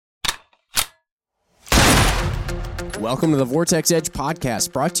Welcome to the Vortex Edge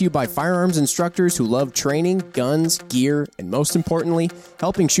podcast, brought to you by firearms instructors who love training, guns, gear, and most importantly,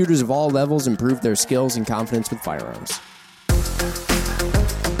 helping shooters of all levels improve their skills and confidence with firearms.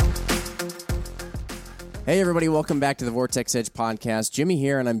 Hey everybody, welcome back to the Vortex Edge podcast. Jimmy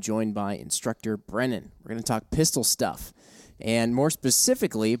here, and I'm joined by instructor Brennan. We're going to talk pistol stuff. And more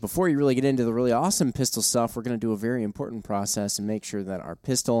specifically, before you really get into the really awesome pistol stuff, we're going to do a very important process and make sure that our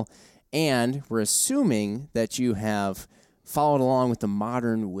pistol, and we're assuming that you have followed along with the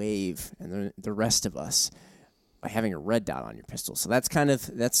modern wave and the rest of us by having a red dot on your pistol. So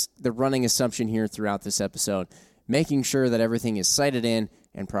that's the running assumption here throughout this episode, making sure that everything is sighted in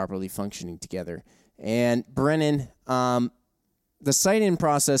and properly functioning together. And Brennan, the sight-in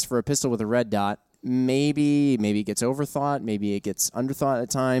process for a pistol with a red dot, maybe it gets overthought, maybe it gets underthought at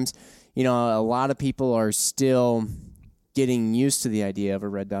times. You know, a lot of people are still getting used to the idea of a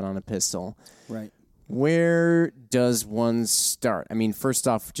red dot on a pistol. Right. Where does one start? I mean, first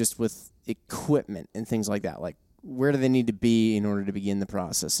off, just with equipment and things like that. Like, where do they need to be in order to begin the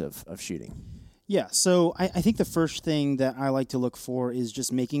process of shooting? Yeah, so I think the first thing that I like to look for is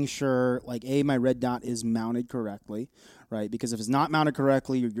just making sure, like, my red dot is mounted correctly, right? Because if it's not mounted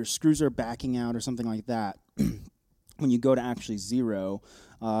correctly, or your screws are backing out or something like that, when you go to actually zero,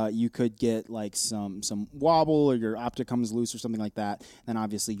 you could get like some wobble, or your optic comes loose or something like that. And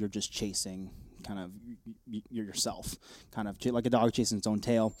obviously you're just chasing kind of yourself, kind of like a dog chasing its own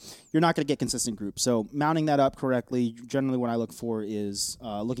tail. You're not going to get consistent groups. So mounting that up correctly, generally what I look for is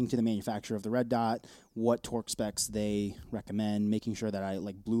looking to the manufacturer of the red dot, what torque specs they recommend, making sure that I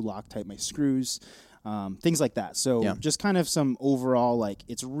like blue Loctite my screws, things like that. So just kind of some overall, like,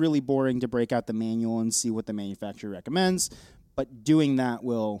 it's really boring to break out the manual and see what the manufacturer recommends, but doing that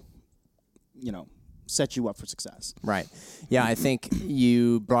will, set you up for success. Right. Yeah, I think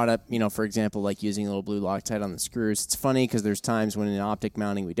you brought up, for example, like using a little blue Loctite on the screws. It's funny because there's times when in optic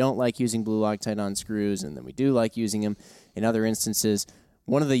mounting we don't like using blue Loctite on screws, and then we do like using them in other instances.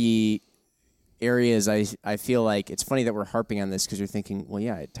 One of the areas I feel like it's funny that we're harping on this because you're thinking, well,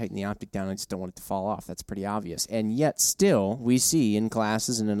 yeah, I tighten the optic down, I just don't want it to fall off. That's pretty obvious. And yet still we see in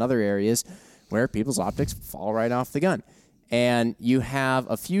classes and in other areas where people's optics fall right off the gun. And you have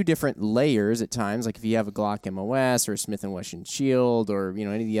a few different layers at times, like if you have a Glock MOS or a Smith & Wesson Shield or, any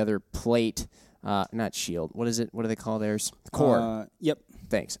of the other plate, not Shield. What is it? What do they call theirs? Core. Yep.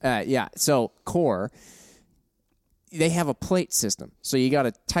 Thanks. Yeah, so Core, they have a plate system. So you got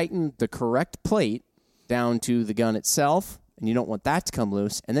to tighten the correct plate down to the gun itself, and you don't want that to come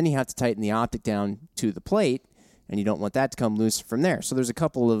loose. And then you have to tighten the optic down to the plate, and you don't want that to come loose from there. So there's a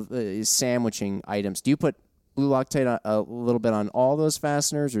couple of sandwiching items. Do you put blue Loctite a little bit on all those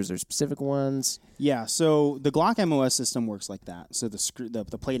fasteners, or is there specific ones? Yeah, so the Glock MOS system works like that. So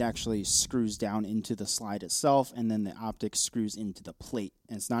the plate actually screws down into the slide itself, and then the optic screws into the plate,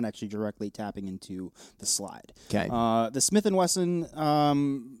 and it's not actually directly tapping into the slide. Okay. The Smith &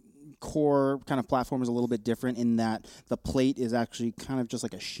 Wesson Core kind of platform is a little bit different in that the plate is actually kind of just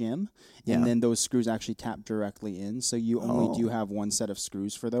like a shim, and then those screws actually tap directly in, so you only do have one set of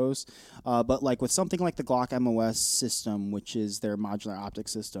screws for those. But like with something like the Glock MOS system, which is their modular optic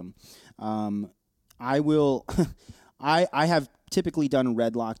system, I will I have typically done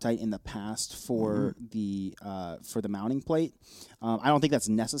red Loctite in the past for the mounting plate. I don't think that's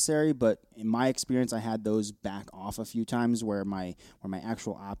necessary, but in my experience, I had those back off a few times where my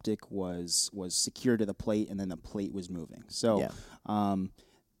actual optic was secured to the plate, and then the plate was moving. So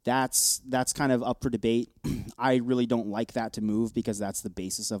that's kind of up for debate. I really don't like that to move because that's the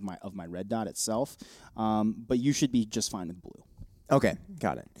basis of my red dot itself. But you should be just fine with blue. Okay,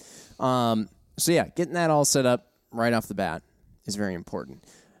 got it. So yeah, getting that all set up right off the bat is very important.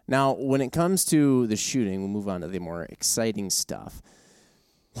 Now, when it comes to the shooting, we'll move on to the more exciting stuff.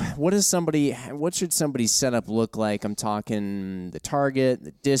 What should somebody's setup look like? I'm talking the target,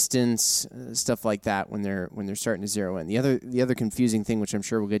 the distance, stuff like that when they're starting to zero in. The other confusing thing, which I'm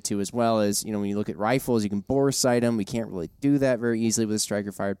sure we'll get to as well, is when you look at rifles, you can bore sight them. We can't really do that very easily with a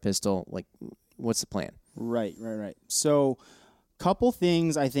striker fired pistol. Like, what's the plan? Right. So, couple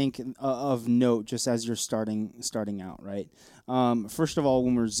things I think of note just as you're starting out, right? First of all,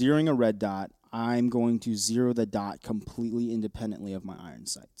 when we're zeroing a red dot, I'm going to zero the dot completely independently of my iron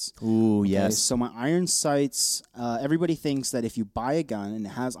sights. Ooh, yes. So my iron sights, everybody thinks that if you buy a gun and it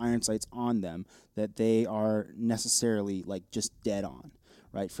has iron sights on them, that they are necessarily like just dead on,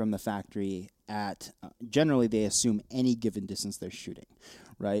 right, from the factory at, generally they assume any given distance they're shooting,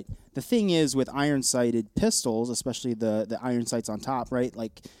 right? The thing is with iron-sighted pistols, especially the iron sights on top, right,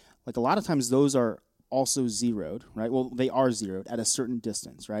 like a lot of times those are also zeroed, right? Well, they are zeroed at a certain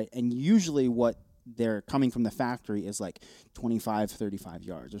distance, right? And usually what they're coming from the factory is like 25, 35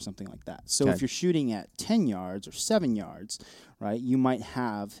 yards or something like that. So if you're shooting at 10 yards or 7 yards, right, you might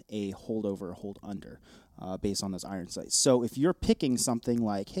have a holdover or hold under based on those iron sights. So if you're picking something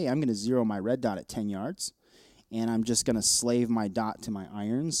like, hey, I'm going to zero my red dot at 10 yards, and I'm just going to slave my dot to my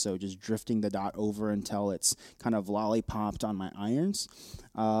irons, so just drifting the dot over until it's kind of lollipopped on my irons,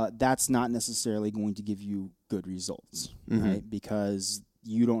 that's not necessarily going to give you good results, right? Because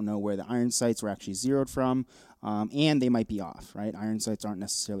you don't know where the iron sights were actually zeroed from, and they might be off, right? Iron sights aren't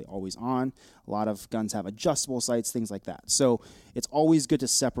necessarily always on. A lot of guns have adjustable sights, things like that. So it's always good to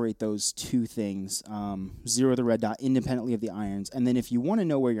separate those two things, zero the red dot independently of the irons, and then if you want to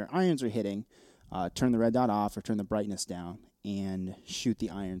know where your irons are hitting, turn the red dot off or turn the brightness down and shoot the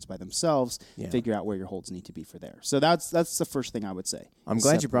irons by themselves. Figure out where your holds need to be for there. So that's the first thing I would say. I'm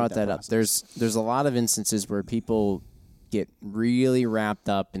glad you brought that up. There's a lot of instances where people get really wrapped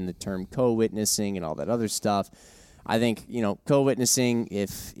up in the term co-witnessing and all that other stuff. I think, co-witnessing,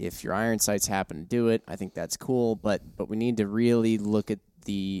 if your iron sights happen to do it, I think that's cool, but we need to really look at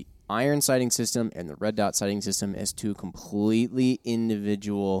the iron sighting system and the red dot sighting system as two completely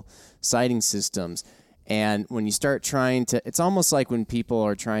individual sighting systems. And when you start trying to, it's almost like when people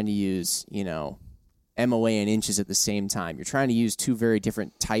are trying to use, MOA and inches at the same time. You're trying to use two very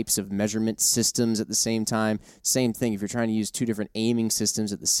different types of measurement systems at the same time. Same thing, if you're trying to use two different aiming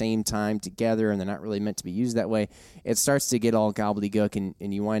systems at the same time together and they're not really meant to be used that way, it starts to get all gobbledygook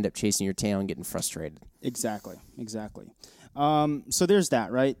and you wind up chasing your tail and getting frustrated. Exactly. So there's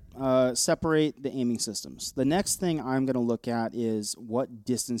that, right? Separate the aiming systems. The next thing I'm going to look at is what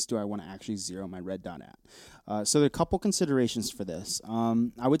distance do I want to actually zero my red dot at? So there are a couple considerations for this.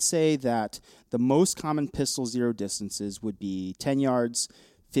 I would say that the most common pistol zero distances would be 10 yards,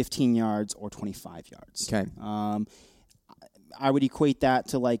 15 yards, or 25 yards. Okay. I would equate that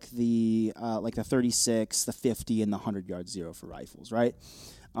to like the 36, the 50, and the 100-yard zero for rifles, right?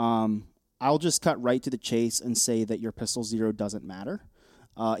 I'll just cut right to the chase and say that your pistol zero doesn't matter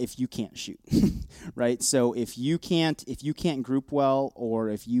if you can't shoot, right? So if you can't group well, or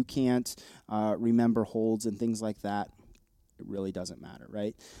if you can't remember holds and things like that, it really doesn't matter,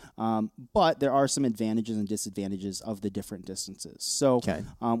 right? But there are some advantages and disadvantages of the different distances. So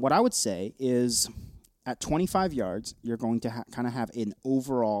what I would say is at 25 yards, you're going to kind of have an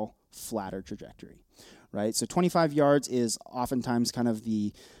overall flatter trajectory, right? So 25 yards is oftentimes kind of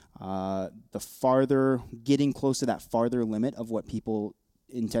the farther, getting close to that farther limit of what people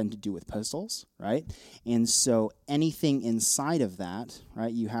intend to do with pistols, right? And so anything inside of that,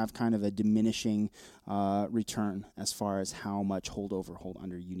 right, you have kind of a diminishing return as far as how much hold over, hold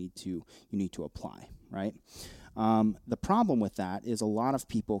under you need to apply, right? The problem with that is a lot of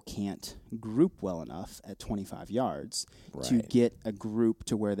people can't group well enough at 25 yards to get a group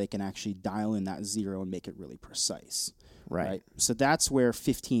to where they can actually dial in that zero and make it really precise. Right. So that's where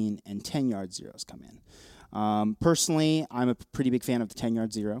 15 and 10-yard zeros come in. Personally, I'm a pretty big fan of the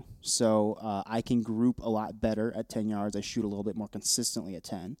 10-yard zero, so I can group a lot better at 10 yards. I shoot a little bit more consistently at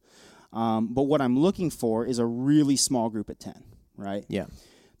 10. But what I'm looking for is a really small group at 10, right? Yeah.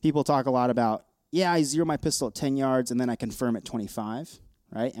 People talk a lot about, I zero my pistol at 10 yards and then I confirm at 25,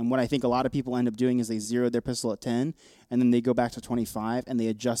 right? And what I think a lot of people end up doing is they zero their pistol at 10, and then they go back to 25, and they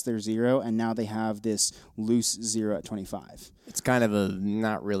adjust their zero, and now they have this loose zero at 25. It's kind of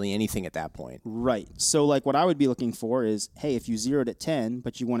not really anything at that point. Right. So like what I would be looking for is, hey, if you zeroed at 10,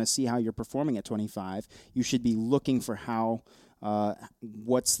 but you want to see how you're performing at 25, you should be looking for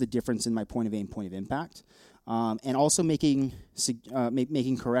what's the difference in my point of aim, point of impact, and also making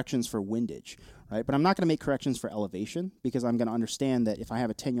corrections for windage. Right? But I'm not going to make corrections for elevation, because I'm going to understand that if I have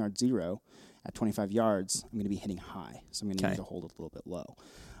a 10-yard zero at 25 yards, I'm going to be hitting high. So I'm going to need to hold it a little bit low.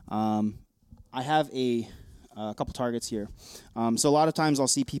 I have a couple targets here. So a lot of times I'll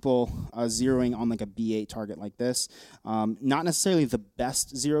see people zeroing on like a B8 target like this. Not necessarily the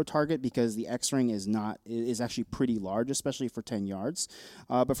best zero target, because the X-ring is actually pretty large, especially for 10 yards.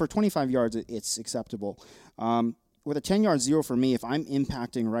 But for 25 yards, it's acceptable. With a 10-yard zero for me, if I'm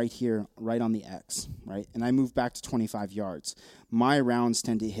impacting right here, right on the X, right, and I move back to 25 yards, my rounds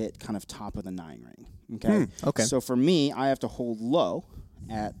tend to hit kind of top of the 9 ring. Okay. Okay. So for me, I have to hold low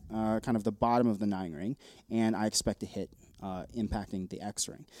at kind of the bottom of the 9 ring, and I expect to hit impacting the X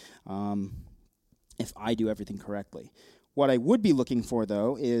ring if I do everything correctly. What I would be looking for,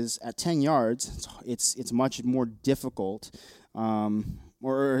 though, is at 10 yards, it's much more difficult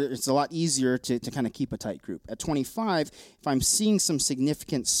or it's a lot easier to kind of keep a tight group. At 25, if I'm seeing some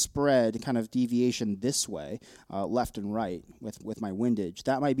significant spread, kind of deviation this way, left and right with my windage,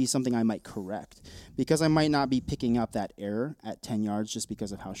 that might be something I might correct because I might not be picking up that error at 10 yards just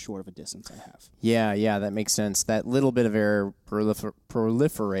because of how short of a distance I have. Yeah, that makes sense. That little bit of error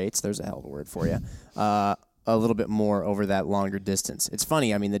proliferates, there's a hell of a word for you, a little bit more over that longer distance. It's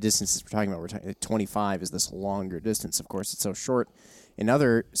funny, I mean, the distances we're talking about, 25 is this longer distance. Of course, it's so short in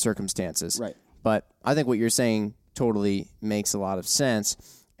other circumstances. Right. But I think what you're saying totally makes a lot of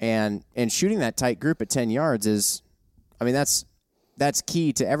sense. And shooting that tight group at 10 yards is, I mean, that's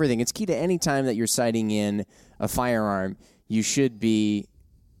key to everything. It's key to any time that you're sighting in a firearm. You should be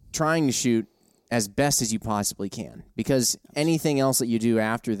trying to shoot as best as you possibly can, because anything else that you do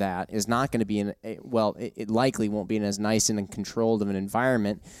after that is not going to be it likely won't be in as nice and controlled of an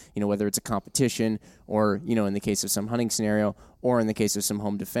environment, whether it's a competition or, in the case of some hunting scenario or in the case of some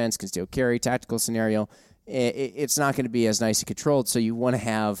home defense, concealed carry, tactical scenario, it's not going to be as nice and controlled. So you want to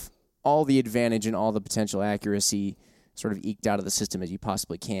have all the advantage and all the potential accuracy sort of eked out of the system as you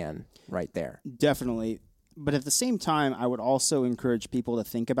possibly can right there. Definitely. But at the same time, I would also encourage people to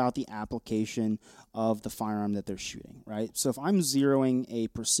think about the application of the firearm that they're shooting, right? So if I'm zeroing a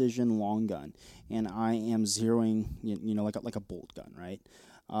precision long gun and I am zeroing, like a bolt gun, right?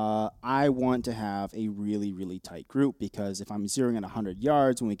 I want to have a really, really tight group, because if I'm zeroing at 100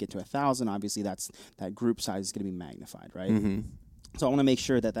 yards, when we get to 1,000, obviously that group size is going to be magnified, right? Mm-hmm. So I want to make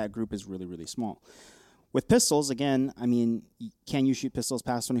sure that group is really, really small. With pistols, again, I mean, can you shoot pistols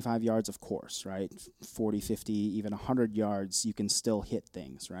past 25 yards? Of course, right? 40, 50, even 100 yards, you can still hit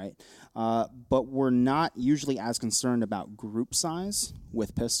things, right? But we're not usually as concerned about group size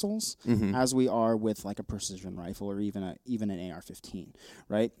with pistols as we are with like a precision rifle or even an AR-15,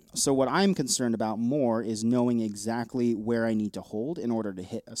 right? So what I'm concerned about more is knowing exactly where I need to hold in order to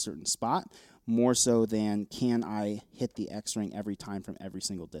hit a certain spot, more so than can I hit the X-ring every time from every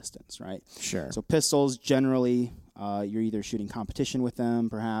single distance, right? Sure. So pistols, generally, you're either shooting competition with them,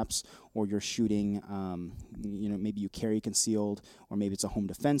 perhaps, or you're shooting, maybe you carry concealed, or maybe it's a home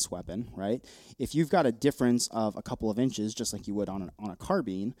defense weapon, right? If you've got a difference of a couple of inches, just like you would on a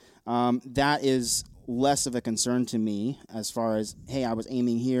carbine, that is less of a concern to me as far as, hey, I was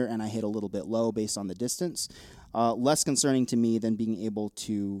aiming here and I hit a little bit low based on the distance. Less concerning to me than being able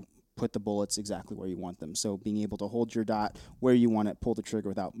to put the bullets exactly where you want them. So being able to hold your dot where you want it, pull the trigger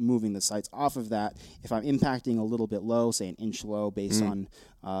without moving the sights off of that. If I'm impacting a little bit low, say an inch low based on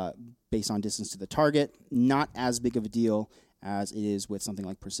distance to the target, not as big of a deal as it is with something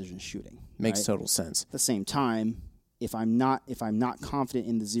like precision shooting. Makes right? total sense. At the same time, if I'm not confident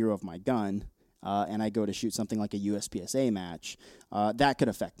in the zero of my gun, and I go to shoot something like a USPSA match, that could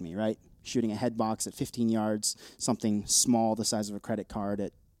affect me, right? Shooting a head box at 15 yards, something small the size of a credit card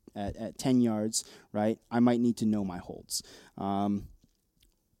at 10 yards, right? I might need to know my holds.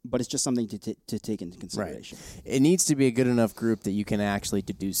 But it's just something to take into consideration. Right. It needs to be a good enough group that you can actually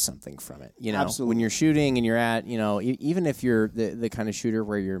deduce something from it. Absolutely. When you're shooting and you're at, even if you're the kind of shooter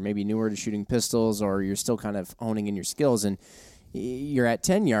where you're maybe newer to shooting pistols or you're still kind of honing in your skills and you're at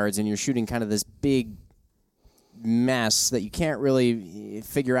 10 yards and you're shooting kind of this big mess that you can't really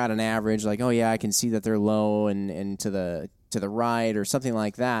figure out an average, like, oh yeah, I can see that they're low and to the right or something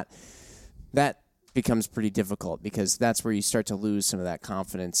like that, that becomes pretty difficult because that's where you start to lose some of that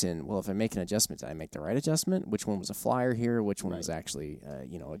confidence in, well, if I make an adjustment, did I make the right adjustment? Which one was a flyer here? Which one was actually,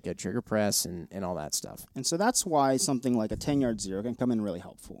 a good trigger press and all that stuff? And so that's why something like a 10-yard zero can come in really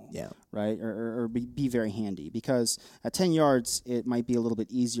helpful. Yeah. Right? Or be very handy, because at 10 yards, it might be a little bit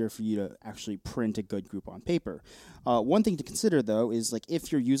easier for you to actually print a good group on paper. One thing to consider, though, is like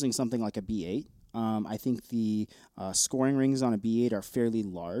if you're using something like a B8, I think the scoring rings on a B8 are fairly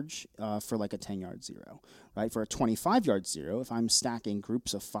large for like a 10-yard zero, right? For a 25-yard zero, if I'm stacking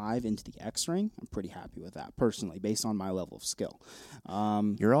groups of 5 into the X-ring, I'm pretty happy with that personally, based on my level of skill.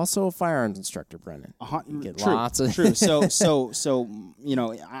 You're also a firearms instructor, Brennan. You get True, lots of true. So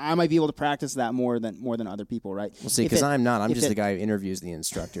I might be able to practice that more than other people, right? Well, see, because I'm not. I'm just the guy who interviews the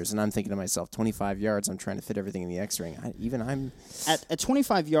instructors, and I'm thinking to myself, 25 yards, I'm trying to fit everything in the X-ring. At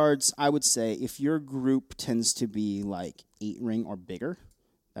 25 yards, I would say if your group tends to be like 8-ring or bigger,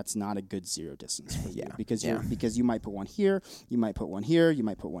 that's not a good zero distance for you because you might put one here, you might put one here, you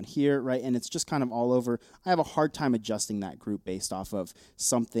might put one here, right? And it's just kind of all over. I have a hard time adjusting that group based off of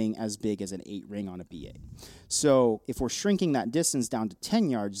something as big as an 8-ring on a B8. So if we're shrinking that distance down to 10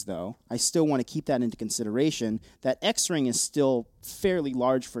 yards, though, I still want to keep that into consideration. That X-ring is still fairly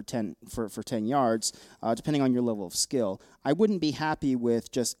large for 10 yards, depending on your level of skill. I wouldn't be happy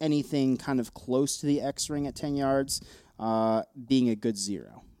with just anything kind of close to the X-ring at 10 yards. being a good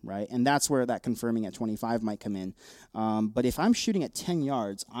 0, right? And that's where that confirming at 25 might come in. But if I'm shooting at 10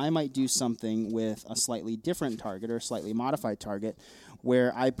 yards, I might do something with a slightly different target or slightly modified target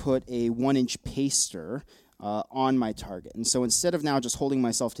where I put a 1-inch paster on my target. And so instead of now just holding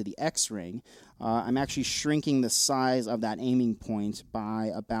myself to the X-ring, I'm actually shrinking the size of that aiming point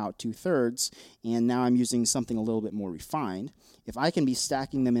by about 2/3, and now I'm using something a little bit more refined. If I can be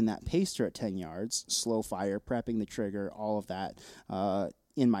stacking them in that paster at 10 yards, slow fire, prepping the trigger, all of that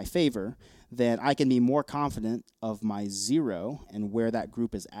in my favor, then I can be more confident of my 0 and where that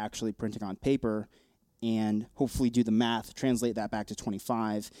group is actually printing on paper, and hopefully do the math, translate that back to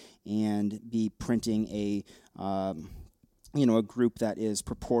 25, and be printing a group that is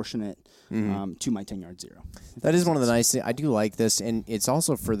proportionate to my 10-yard 0. That is one of the nice things. I do like this, and it's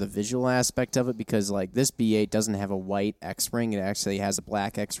also for the visual aspect of it because, like, this B8 doesn't have a white X ring. It actually has a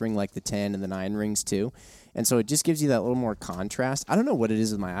black X ring like the 10 and the 9 rings too. And so it just gives you that little more contrast. I don't know what it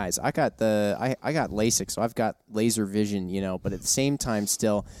is with my eyes. I got LASIK, so I've got laser vision, but at the same time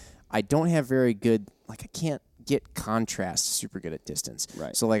still, I don't have very good, I can't get contrast super good at distance.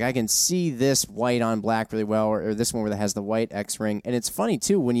 Right. So, I can see this white on black really well, or this one where that has the white X ring. And it's funny,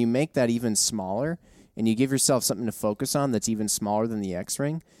 too, when you make that even smaller and you give yourself something to focus on that's even smaller than the X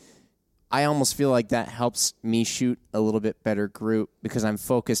ring, I almost feel like that helps me shoot a little bit better group because I'm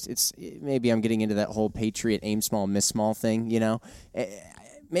focused. Maybe I'm getting into that whole Patriot aim small, miss small thing,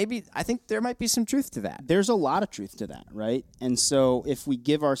 Maybe I think there might be some truth to that. There's a lot of truth to that, right? And so if we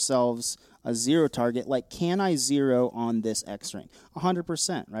give ourselves a 0 target, can I 0 on this X ring?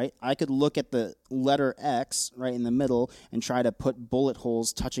 100%, right? I could look at the letter X right in the middle and try to put bullet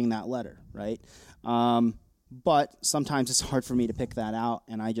holes touching that letter, right? But sometimes it's hard for me to pick that out,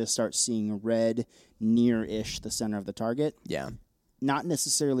 and I just start seeing red near-ish the center of the target. Yeah. Not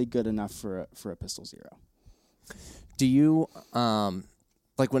necessarily good enough for a pistol 0. Do you,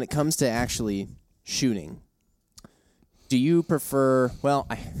 when it comes to actually shooting, do you prefer, well,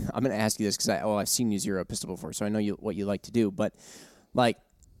 I'm going to ask you this because I've seen you 0 a pistol before, so I know what you like to do, but,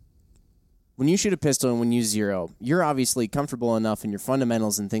 when you shoot a pistol and when you 0, you're obviously comfortable enough in your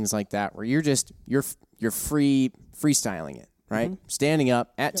fundamentals and things like that where you're freestyling it, right? Mm-hmm. Standing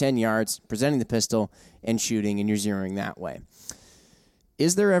up at 10 yards, presenting the pistol and shooting, and you're 0ing that way.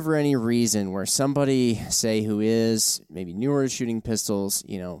 Is there ever any reason where somebody, say, who is maybe newer to shooting pistols,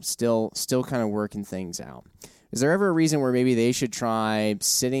 still kind of working things out, is there ever a reason where maybe they should try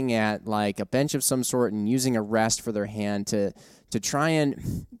sitting at a bench of some sort and using a rest for their hand to try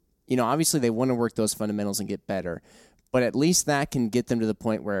and, obviously they want to work those fundamentals and get better, but at least that can get them to the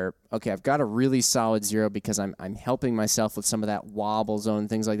point where, okay, I've got a really solid 0 because I'm helping myself with some of that wobble zone,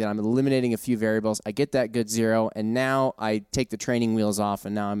 things like that. I'm eliminating a few variables. I get that good 0, and now I take the training wheels off,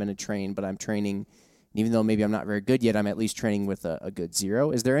 and now I'm going to train, but I'm training, even though maybe I'm not very good yet, I'm at least training with a good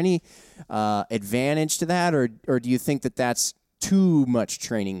 0. Is there any advantage to that, or do you think that that's too much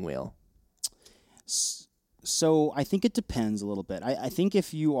training wheel? So I think it depends a little bit. I think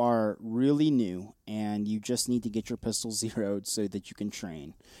if you are really new and you just need to get your pistol 0'd so that you can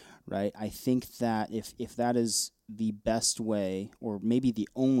train, right? I think that if that is the best way, or maybe the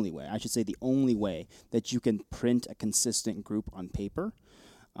only way, I should say the only way that you can print a consistent group on paper,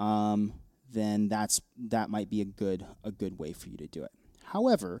 then that might be a good way for you to do it.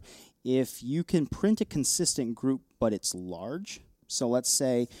 However, if you can print a consistent group but it's large, so let's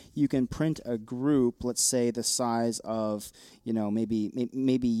say you can print a group, let's say the size of,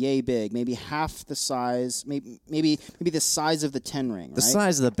 maybe yay big, maybe half the size, maybe the size of the 10 ring, right? The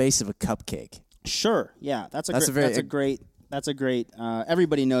size of the base of a cupcake. Sure, yeah, that's a great.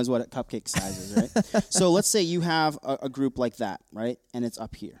 Everybody knows what a cupcake size is, right? So let's say you have a group like that, right, and it's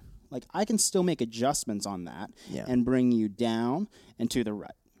up here. I can still make adjustments on that and bring you down and to the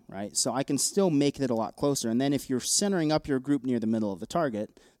right. Right, so I can still make it a lot closer, and then if you're centering up your group near the middle of the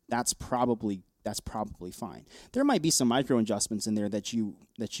target, that's probably fine. There might be some micro adjustments in there that you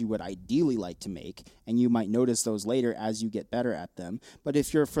would ideally like to make, and you might notice those later as you get better at them. But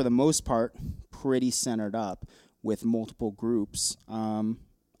if you're, for the most part, pretty centered up with multiple groups,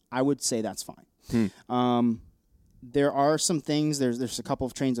 I would say that's fine. There are some things. There's a couple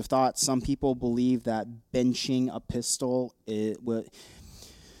of trains of thought. Some people believe that benching a pistol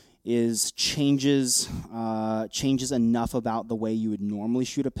changes enough about the way you would normally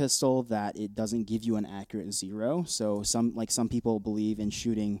shoot a pistol that it doesn't give you an accurate 0. So some people believe in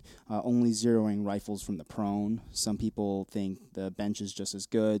shooting only 0ing rifles from the prone. Some people think the bench is just as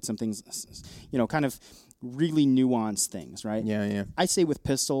good. Some things, kind of really nuanced things, right? Yeah. I say with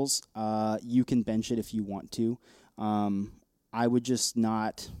pistols, you can bench it if you want to. I would just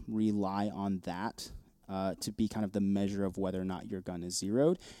not rely on that to be kind of the measure of whether or not your gun is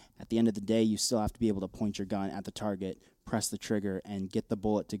zeroed. At the end of the day, you still have to be able to point your gun at the target, press the trigger, and get the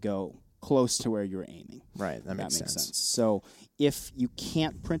bullet to go close to where you're aiming. Right, that makes sense. So if you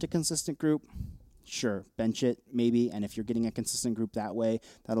can't print a consistent group, sure, bench it maybe, and if you're getting a consistent group that way,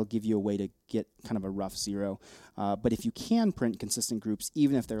 that'll give you a way to get kind of a rough zero. But if you can print consistent groups,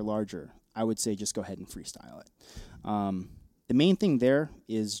 even if they're larger, I would say just go ahead and freestyle it. The main thing there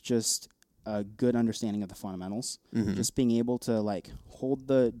is just a good understanding of the fundamentals, just being able to like hold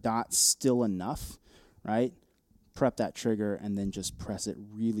the dot still enough, right? Prep that trigger and then just press it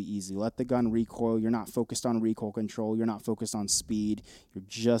really easy. Let the gun recoil. You're not focused on recoil control. You're not focused on speed. You're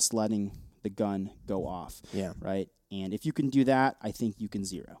just letting the gun go off. Yeah. Right. And if you can do that, I think you can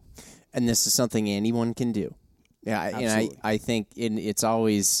zero. And this is something anyone can do. Yeah. Absolutely. And I think it's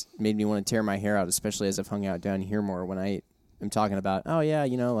always made me want to tear my hair out, especially as I've hung out down here more when I am talking about, oh, yeah,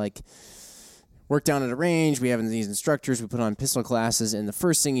 like work down at a range. We have these instructors. We put on pistol classes, and the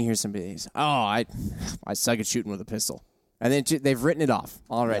first thing you hear somebody is, "Oh, I suck at shooting with a pistol," and then they've written it off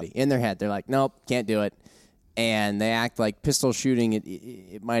already in their head. They're like, "Nope, can't do it," and they act like pistol shooting.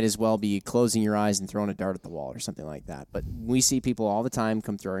 It might as well be closing your eyes and throwing a dart at the wall or something like that. But we see people all the time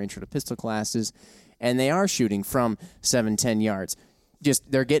come through our intro to pistol classes, and they are shooting from 7-10 yards.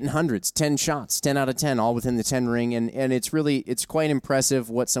 Just they're getting hundreds, 10 shots, 10 out of 10, all within the 10 ring, and it's quite impressive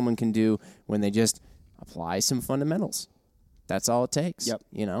what someone can do when they just apply some fundamentals. That's all it takes. Yep.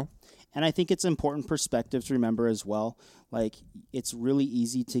 And I think it's important perspective to remember as well. Like, it's really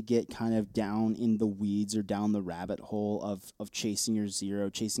easy to get kind of down in the weeds or down the rabbit hole of chasing your zero,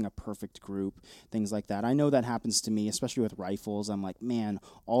 chasing a perfect group, things like that. I know that happens to me, especially with rifles. I'm like, man,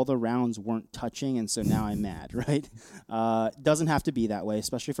 all the rounds weren't touching, and so now I'm mad, right? Doesn't have to be that way,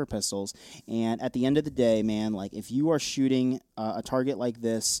 especially for pistols. And at the end of the day, man, like, if you are shooting a target like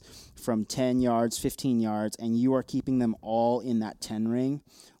this from 10 yards, 15 yards, and you are keeping them all in that 10 ring,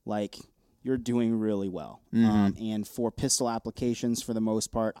 like, you're doing really well. And for pistol applications, for the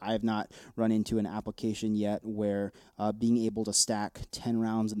most part, I have not run into an application yet where being able to stack 10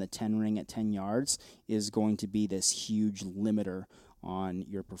 rounds in the 10 ring at 10 yards is going to be this huge limiter on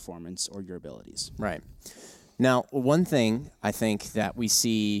your performance or your abilities. Right. Now, one thing I think that we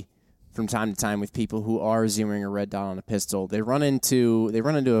see from time to time with people who are zeroing a red dot on a pistol, they run into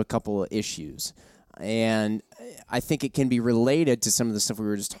a couple of issues. And I think it can be related to some of the stuff we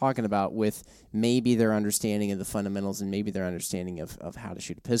were just talking about with maybe their understanding of the fundamentals and maybe their understanding of how to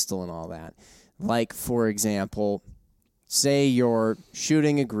shoot a pistol and all that. Like, for example, say you're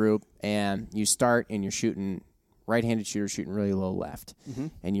shooting a group and you start and you're shooting right-handed shooter shooting really low left.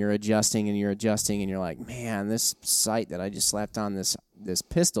 And you're adjusting and you're like, man, this sight that I just slapped on this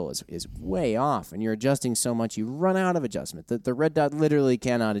pistol is way off. And you're adjusting so much you run out of adjustment. The red dot literally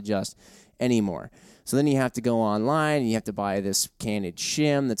cannot adjust anymore. So then you have to go online and you have to buy this candid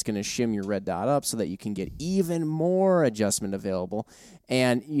shim that's going to shim your red dot up so that you can get even more adjustment available.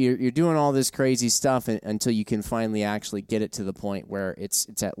 And you're doing all this crazy stuff until you can finally actually get it to the point where it's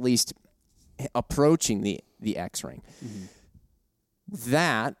at least approaching the X ring.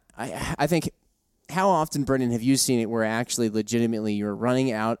 That, I think, how often, Brendan, have you seen it where actually legitimately you're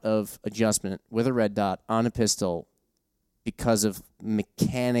running out of adjustment with a red dot on a pistol because of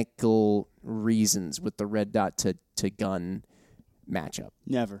mechanical reasons with the red dot to gun matchup?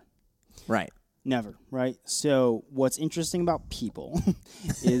 Never. Right. Never, right? So what's interesting about people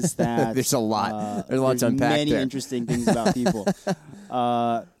is that... There's a lot. There's a lot to unpack many there. Interesting things about people.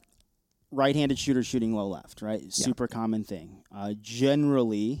 Right-handed shooter shooting low left, right? Super common thing.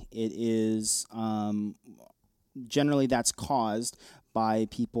 Generally, it is... generally, that's caused by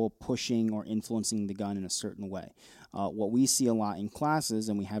people pushing or influencing the gun in a certain way. What we see a lot in classes,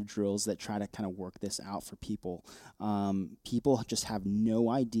 and we have drills that try to kind of work this out for people, people just have no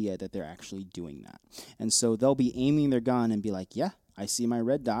idea that they're actually doing that. And so they'll be aiming their gun and be like, yeah, I see my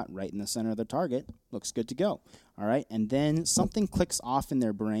red dot right in the center of the target. Looks good to go. All right. And then something clicks off in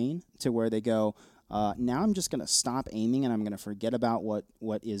their brain to where they go, now I'm just going to stop aiming and I'm going to forget about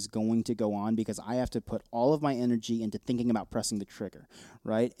what is going to go on because I have to put all of my energy into thinking about pressing the trigger,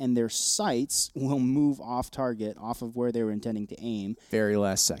 right? And their sights will move off target, off of where they were intending to aim. Very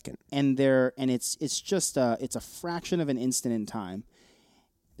last second. And it's just it's a fraction of an instant in time.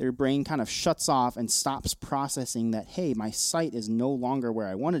 Their brain kind of shuts off and stops processing that, hey, my sight is no longer where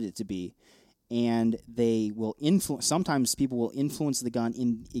I wanted it to be. And they will influence. Sometimes people will influence the gun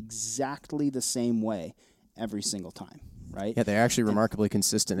in exactly the same way every single time, right? Yeah, they're actually remarkably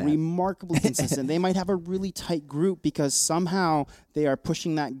consistent. Remarkably consistent. They might have a really tight group because somehow they are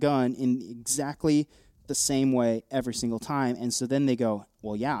pushing that gun in exactly the same way every single time. And so then they go,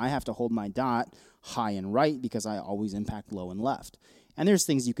 well, yeah, I have to hold my dot high and right because I always impact low and left. And there's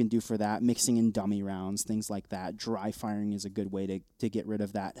things you can do for that, mixing in dummy rounds, things like that. Dry firing is a good way to get rid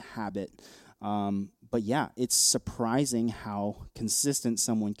of that habit. But yeah, it's surprising how consistent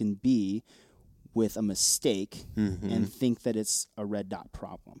someone can be with a mistake and think that it's a red dot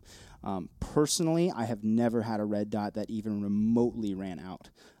problem. Personally, I have never had a red dot that even remotely ran out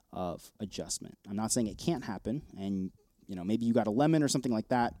of adjustment. I'm not saying it can't happen, and maybe you got a lemon or something like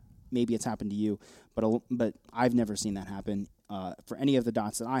that. Maybe it's happened to you, but I've never seen that happen for any of the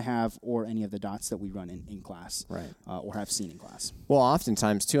dots that I have or any of the dots that we run in class, right? Or have seen in class. Well,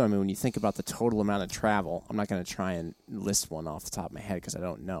 oftentimes, too, I mean, when you think about the total amount of travel, I'm not going to try and list one off the top of my head because I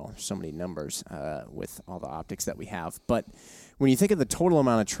don't know. There's so many numbers with all the optics that we have. But when you think of the total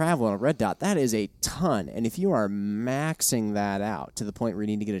amount of travel on a red dot, that is a ton. And if you are maxing that out to the point where you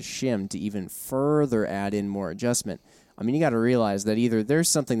need to get a shim to even further add in more adjustment, I mean, you got to realize that either there's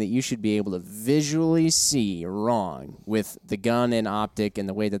something that you should be able to visually see wrong with the gun and optic and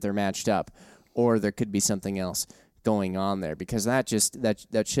the way that they're matched up, or there could be something else going on there, because that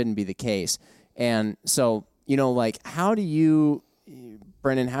shouldn't be the case. And so, how do you,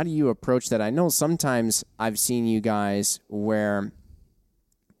 Brennan, how do you approach that? I know sometimes I've seen you guys where,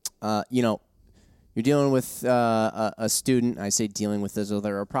 you're dealing with a student. I say dealing with as though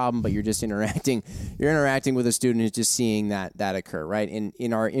they're a problem, but you're just interacting. You're interacting with a student who's just seeing that occur, right?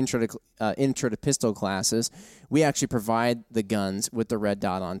 In our intro to pistol classes, we actually provide the guns with the red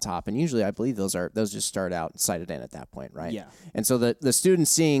dot on top, and usually I believe those just start out sighted in at that point, right? Yeah. And so the student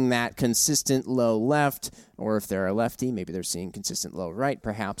seeing that consistent low left, or if they're a lefty, maybe they're seeing consistent low right,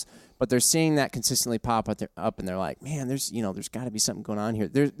 perhaps. But they're seeing that consistently pop up, and they're like, man, there's got to be something going on here.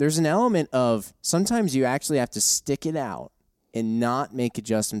 There's an element of sometimes you actually have to stick it out and not make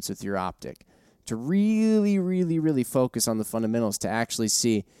adjustments with your optic to really, really, really focus on the fundamentals to actually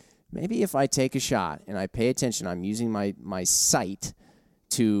see, maybe if I take a shot and I pay attention, I'm using my sight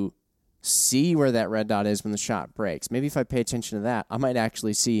to see where that red dot is when the shot breaks. Maybe if I pay attention to that, I might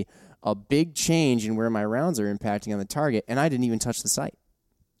actually see a big change in where my rounds are impacting on the target, and I didn't even touch the sight.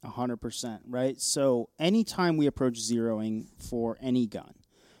 100%, right? So anytime we approach zeroing for any gun,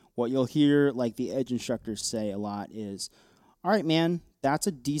 what you'll hear like the edge instructors say a lot is, all right, man, that's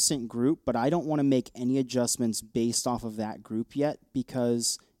a decent group, but I don't want to make any adjustments based off of that group yet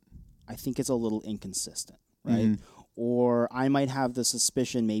because I think it's a little inconsistent, right? Mm-hmm. Or I might have the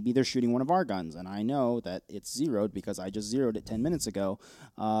suspicion maybe they're shooting one of our guns, and I know that it's zeroed because I just zeroed it 10 minutes ago.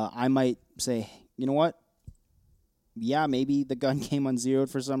 I might say, you know what? Yeah, maybe the gun came unzeroed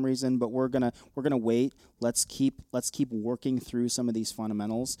for some reason, but we're gonna wait. Let's keep working through some of these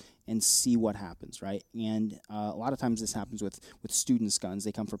fundamentals and see what happens, right? And a lot of times this happens with students' guns.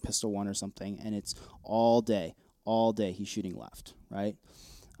 They come for pistol one or something, and it's all day he's shooting left, right?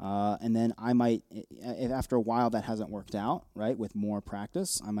 And then I might, if after a while that hasn't worked out, right, with more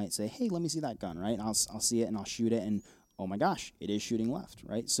practice, I might say, hey, let me see that gun, right? I'll see it and I'll shoot it, and oh my gosh, it is shooting left,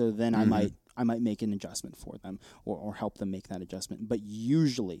 right? So then I might make an adjustment for them or help them make that adjustment. But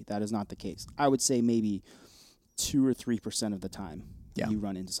usually that is not the case. I would say maybe 2 or 3% of the time you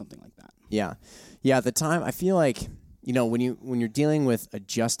run into something like that. Yeah. Yeah, at the time, I feel like, when you're dealing with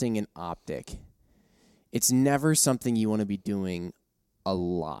adjusting an optic, it's never something you want to be doing a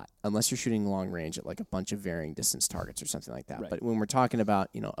lot, unless you're shooting long range at like a bunch of varying distance targets or something like that. Right. But when we're talking about,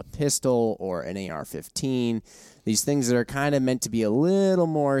 a pistol or an AR-15, these things that are kind of meant to be a little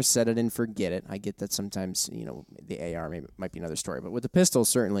more set it and forget it. I get that sometimes, the AR might be another story, but with the pistol,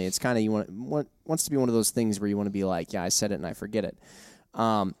 certainly it's kind of, wants to be one of those things where you want to be like, yeah, I said it and I forget it.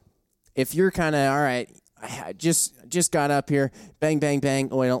 If you're kind of, all right, I just got up here, bang, bang, bang.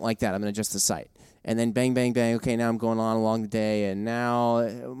 Oh, I don't like that. I'm going to adjust the sight. And then bang, bang, bang. Okay, now I'm going on along the day, and now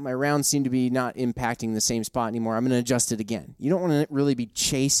my rounds seem to be not impacting the same spot anymore. I'm going to adjust it again. You don't want to really be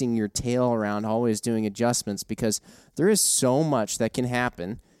chasing your tail around, always doing adjustments, because there is so much that can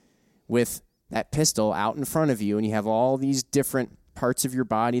happen with that pistol out in front of you, and you have all these different parts of your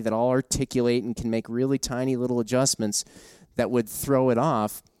body that all articulate and can make really tiny little adjustments that would throw it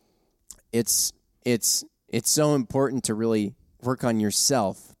off. It's so important to really work on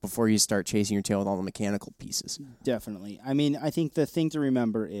yourself before you start chasing your tail with all the mechanical pieces. Definitely. I mean, I think the thing to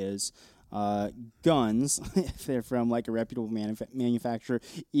remember is guns, if they're from like a reputable manufacturer,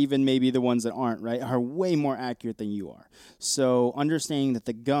 even maybe the ones that aren't, right, are way more accurate than you are. So understanding that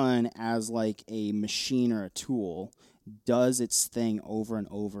the gun as like a machine or a tool does its thing over and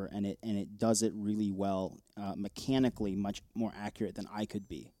over, and it does it really well, mechanically much more accurate than I could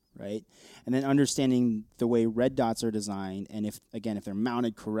be. Right, and then understanding the way red dots are designed, and if they're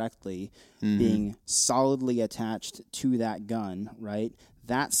mounted correctly, being solidly attached to that gun, right,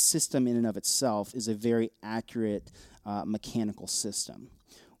 that system in and of itself is a very accurate mechanical system.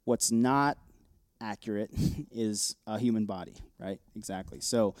 What's not accurate is a human body, right? Exactly.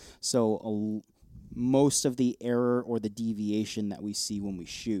 So most of the error or the deviation that we see when we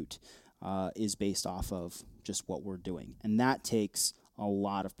shoot is based off of just what we're doing. And that takes a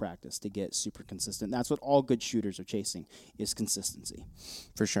lot of practice to get super consistent. That's what all good shooters are chasing, is consistency.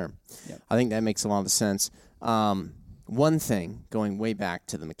 For sure. Yep. I think that makes a lot of sense. One thing, going way back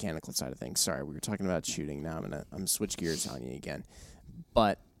to the mechanical side of things, sorry, we were talking about shooting. Now I'm gonna switch gears on you again.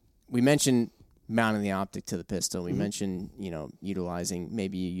 But we mentioned mounting the optic to the pistol. We mentioned, utilizing,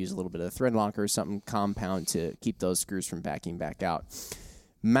 maybe you use a little bit of thread locker or something compound to keep those screws from backing back out.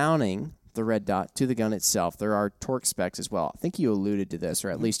 Mounting the red dot to the gun itself, there are torque specs as well. I think you alluded to this, or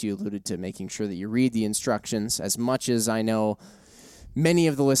at least you alluded to making sure that you read the instructions. As much as I know many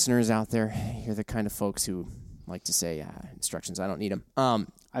of the listeners out there, you're the kind of folks who like to say, instructions, I don't need them.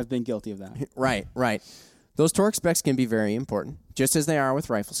 I've been guilty of that. Right. Those torque specs can be very important, just as they are with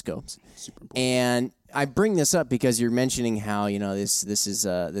rifle scopes. Super important. And I bring this up because you're mentioning how, this is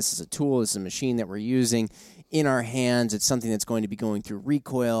a tool, this is a machine that we're using in our hands. It's something that's going to be going through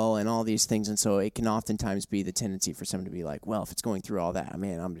recoil and all these things, and so it can oftentimes be the tendency for someone to be like, well, if it's going through all that,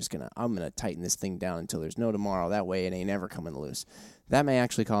 man, I'm gonna tighten this thing down until there's no tomorrow. That way it ain't ever coming loose. That may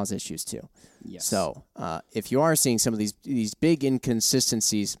actually cause issues too. Yes. So if you are seeing some of these big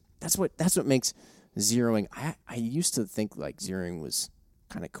inconsistencies, that's what makes zeroing. I used to think like zeroing was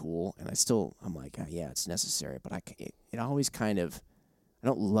kind of cool, and I'm like, yeah, it's necessary, but it always kind of, I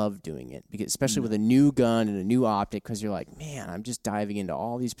don't love doing it, because especially with a new gun and a new optic, because you're like, man, I'm just diving into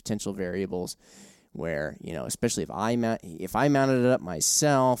all these potential variables where, especially if I mounted it up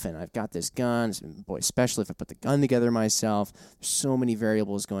myself and I've got this gun, boy, especially if I put the gun together myself, there's so many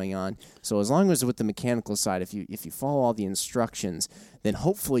variables going on. So as long as with the mechanical side, if you follow all the instructions, then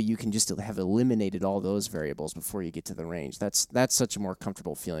hopefully you can just have eliminated all those variables before you get to the range. That's such a more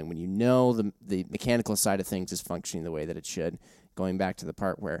comfortable feeling when the mechanical side of things is functioning the way that it should. Going back to the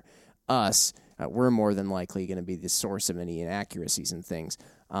part where we're more than likely going to be the source of any inaccuracies and things.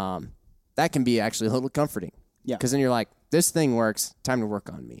 That can be actually a little comforting. Yeah. Because then you're like, this thing works, time to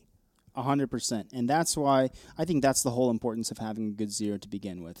work on me. 100%. And that's why I think that's the whole importance of having a good zero to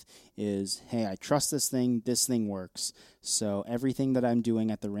begin with is, hey, I trust this thing works. So everything that I'm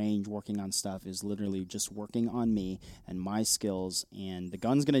doing at the range, working on stuff, is literally just working on me and my skills. And the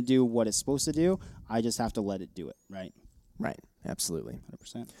gun's going to do what it's supposed to do. I just have to let it do it, right? Right. Absolutely.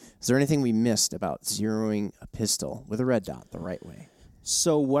 100%. Is there anything we missed about zeroing a pistol with a red dot the right way?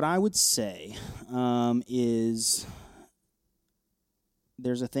 So what I would say is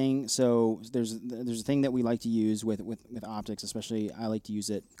there's a thing. So there's a thing that we like to use with optics, especially I like to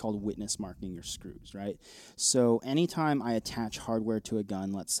use it, called witness marking your screws, right? So anytime I attach hardware to a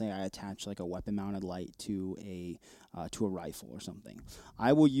gun, let's say I attach like a weapon-mounted light to a rifle or something,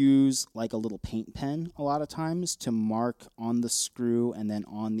 I will use like a little paint pen a lot of times to mark on the screw and then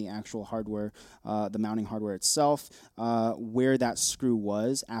on the actual hardware, the mounting hardware itself, where that screw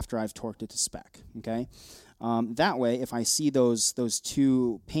was after I've torqued it to spec, okay? That way, if I see those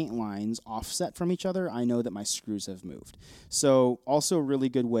two paint lines offset from each other, I know that my screws have moved. So also a really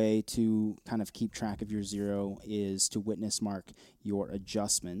good way to kind of keep track of your zero is to witness mark your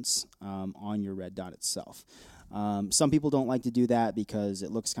adjustments on your red dot itself. Some people don't like to do that because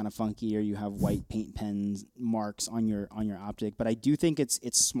it looks kind of funky, or you have white paint pen marks on your optic. But I do think it's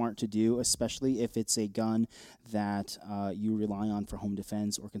smart to do, especially if it's a gun that you rely on for home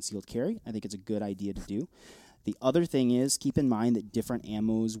defense or concealed carry. I think it's a good idea to do. The other thing is, keep in mind that different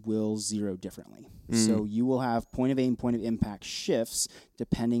ammos will zero differently. So you will have point of aim, point of impact shifts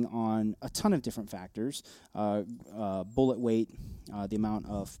depending on a ton of different factors, bullet weight, the amount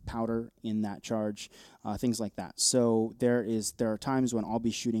of powder in that charge, things like that. So there are times when I'll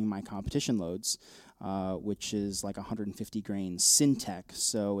be shooting my competition loads, which is like 150 grain Syntech.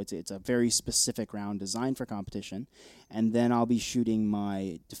 So it's a very specific round designed for competition. And then I'll be shooting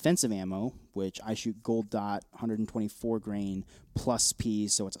my defensive ammo, which I shoot Gold Dot 124 grain plus P.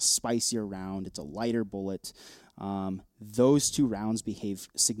 So it's a spicier round. It's a lighter bullet. Those two rounds behave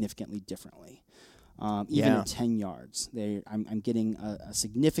significantly differently. Even at 10 yards, I'm getting a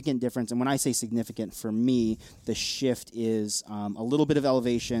significant difference. And when I say significant, for me, the shift is a little bit of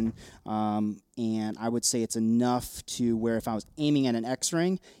elevation, and I would say it's enough to where if I was aiming at an X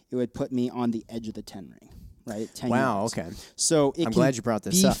ring, it would put me on the edge of the 10 ring, right? 10 yards. Okay. So I'm glad you brought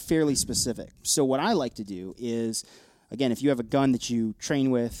this be up. fairly specific. So what I like to do is, again, if you have a gun that you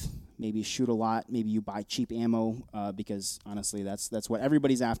train with, maybe shoot a lot. Maybe you buy cheap ammo because honestly, that's what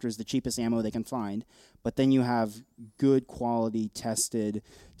everybody's after, is the cheapest ammo they can find. But then you have good quality tested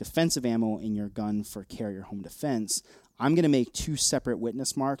defensive ammo in your gun for carrier home defense. I'm going to make 2 separate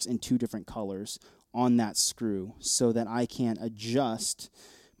witness marks in 2 different colors on that screw so that I can adjust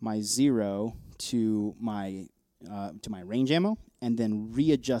my 0 to my range ammo and then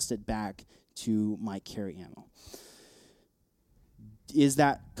readjust it back to my carry ammo. Is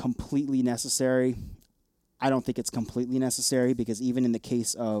that completely necessary? I don't think it's completely necessary, because even in the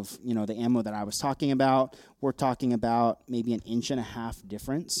case of, the ammo that I was talking about, we're talking about maybe 1.5 inches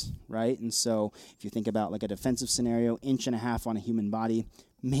difference, right? And so if you think about like a defensive scenario, 1.5 inches on a human body,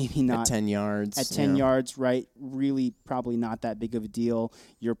 maybe not. At 10 yards. At 10 yards, right? Really probably not that big of a deal.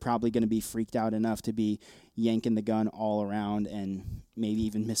 You're probably going to be freaked out enough to be yanking the gun all around and maybe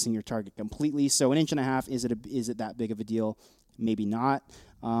even missing your target completely. So 1.5 inches, is it that big of a deal? Maybe not.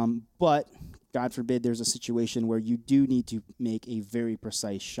 But God forbid there's a situation where you do need to make a very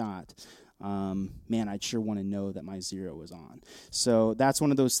precise shot. Man, I'd sure want to know that my 0 is on. So that's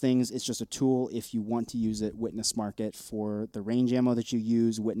one of those things. It's just a tool. If you want to use it, witness mark it for the range ammo that you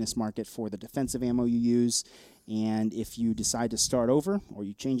use, witness mark it for the defensive ammo you use. And if you decide to start over or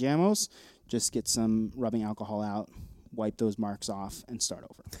you change ammos, just get some rubbing alcohol out, wipe those marks off, and start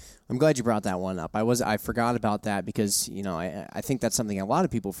over. I'm glad you brought that one up. I forgot about that because, I think that's something a lot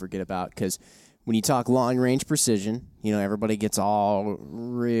of people forget about, because when you talk long-range precision, everybody gets all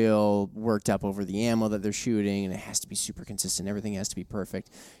real worked up over the ammo that they're shooting, and it has to be super consistent. Everything has to be perfect.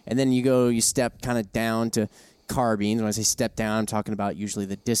 And then you step kind of down to carbines. When I say step down, I'm talking about usually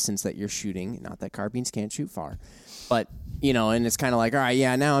the distance that you're shooting. Not that carbines can't shoot far. But, and it's kind of like, all right,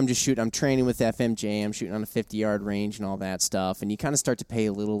 yeah, now I'm training with FMJ, I'm shooting on a 50-yard range and all that stuff, and you kind of start to pay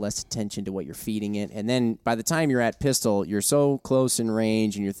a little less attention to what you're feeding it. And then by the time you're at pistol, you're so close in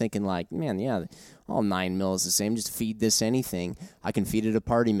range, and you're thinking like, man, yeah, all 9 mil is the same, just feed this anything. I can feed it a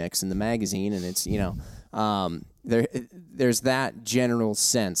party mix in the magazine, and it's, there's that general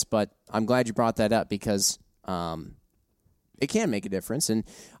sense. But I'm glad you brought that up, because it can make a difference. And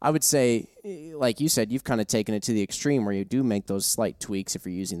I would say, like you said, you've kind of taken it to the extreme where you do make those slight tweaks if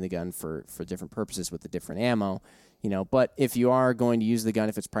you're using the gun for different purposes with the different ammo, But if you are going to use the gun,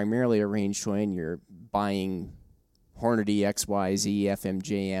 if it's primarily a range toy and you're buying Hornady XYZ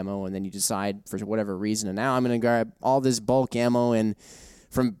FMJ ammo, and then you decide for whatever reason, and now I'm going to grab all this bulk ammo and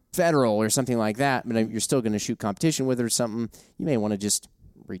from Federal or something like that, but you're still going to shoot competition with it or something, you may want to just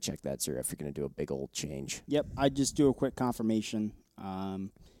recheck that 0 if you're going to do a big old change. Yep, I'd just do a quick confirmation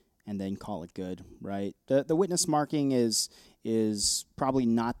and then call it good, right? The witness marking is probably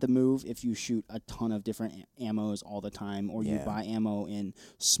not the move if you shoot a ton of different ammos all the time, or you buy ammo in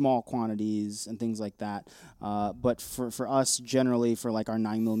small quantities and things like that. But for us, generally, for like our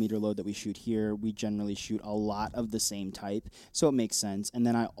 9mm load that we shoot here, we generally shoot a lot of the same type, so it makes sense. And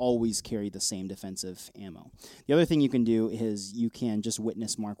then I always carry the same defensive ammo. The other thing you can do is you can just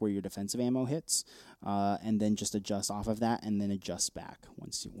witness mark where your defensive ammo hits, and then just adjust off of that, and then adjust back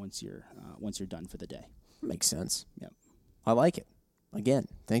once you're done for the day. Makes sense. Yep. I like it. Again,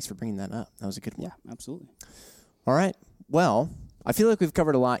 thanks for bringing that up. That was a good one. Yeah, absolutely. All right. Well, I feel like we've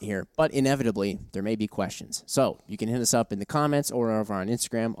covered a lot here, but inevitably there may be questions. So you can hit us up in the comments or over on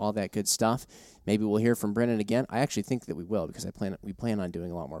Instagram, all that good stuff. Maybe we'll hear from Brennan again. I actually think that we will, because we plan on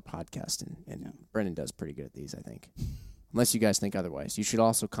doing a lot more podcasts, and Brennan does pretty good at these, I think. Unless you guys think otherwise. You should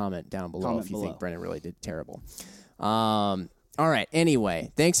also comment down below if you think Brennan really did terrible. All right. Anyway,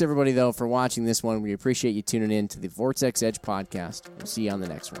 thanks everybody, though, for watching this one. We appreciate you tuning in to the Vortex Edge podcast. We'll see you on the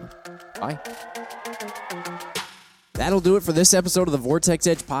next one. Bye. That'll do it for this episode of the Vortex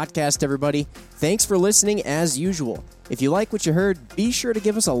Edge podcast, everybody. Thanks for listening as usual. If you like what you heard, be sure to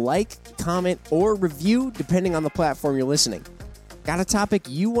give us a like, comment, or review, depending on the platform you're listening. Got a topic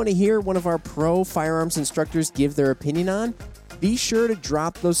you want to hear one of our pro firearms instructors give their opinion on? Be sure to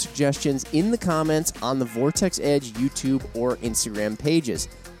drop those suggestions in the comments on the Vortex Edge YouTube or Instagram pages.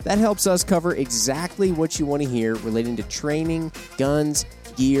 That helps us cover exactly what you want to hear relating to training, guns,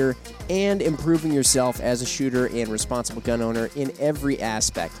 gear, and improving yourself as a shooter and responsible gun owner in every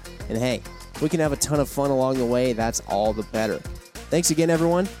aspect. And hey, if we can have a ton of fun along the way, that's all the better. Thanks again,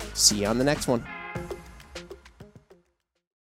 everyone. See you on the next one.